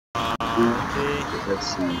Okay. the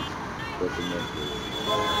FCE documentary.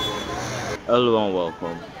 Hello and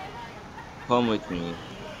welcome. Come with me.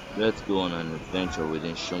 Let's go on an adventure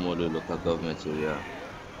within Shomolu local government area,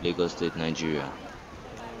 Lagos State, Nigeria.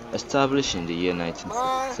 Established in the year Bye.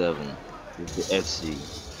 1967 with the FCE,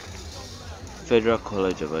 Federal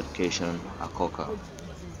College of Education, Akoka,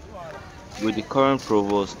 with the current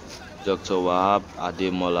Provost, Dr. Wahab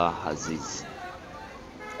Ademola Azeez.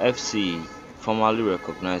 FCE, formerly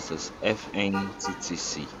recognized as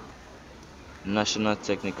FNTTC, National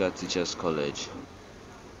Technical Teachers College,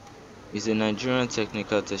 is a Nigerian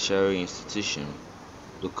technical tertiary institution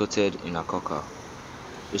located in Akoka,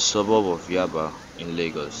 a suburb of Yaba in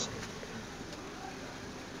Lagos.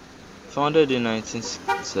 Founded in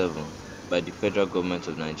 1967 by the federal government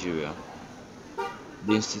of Nigeria,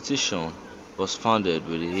 the institution was founded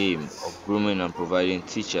with the aim of grooming and providing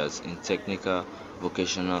teachers in technical,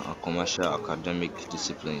 vocational, and commercial academic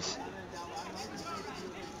disciplines.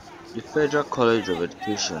 The Federal College of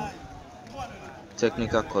Education,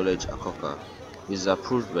 Technical College Akoka, is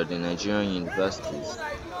approved by the Nigerian Universities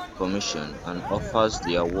Commission and offers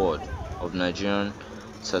the award of Nigerian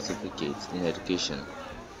Certificate in Education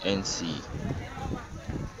 (NCE)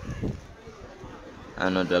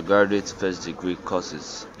 and undergraduate first degree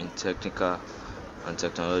courses in technical and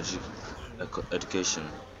technology education.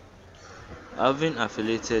 Having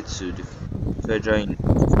affiliated to the Federal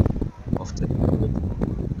University of Technology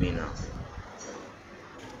 (MENA),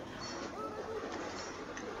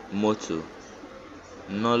 Moto,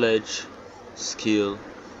 knowledge, skill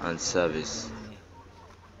and service,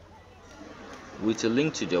 with a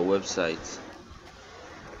link to their website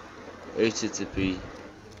https://fce.org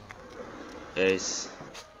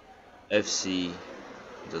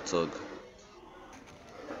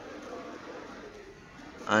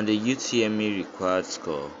and a utme required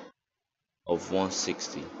score of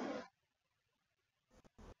 160,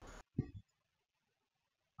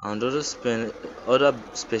 and other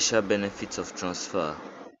special benefits of transfer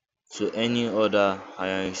to any other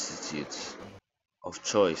higher institute of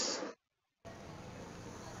choice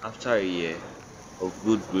after a year of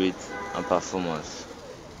good grades and performance.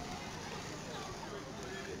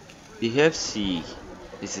 The FCE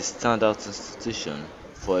is a standout institution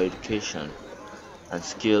for education and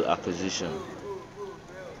skill acquisition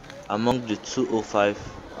among the 205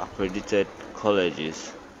 accredited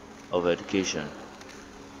colleges of education.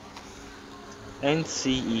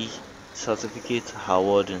 NCE Certificate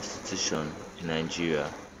Award Institution in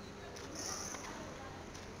Nigeria.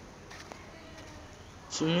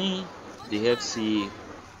 To me, the FCE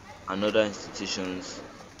and other institutions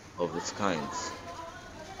of its kinds,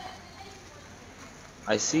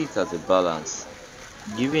 I see it as a balance,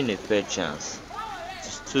 giving a fair chance to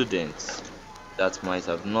students that might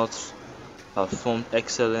have not performed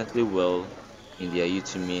excellently well in their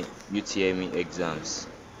UTME exams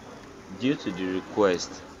due to the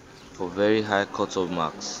request for very high cutoff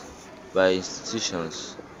marks by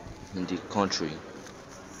institutions in the country,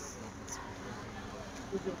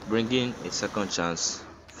 bringing a second chance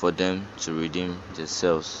for them to redeem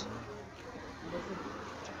themselves.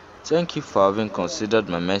 Thank you for having considered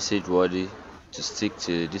my message worthy to stick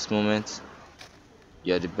to this moment.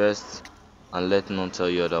 You are the best, and let none tell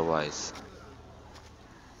you otherwise.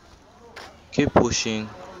 Keep pushing,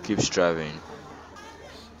 keep striving,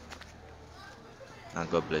 and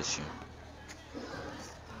God bless you.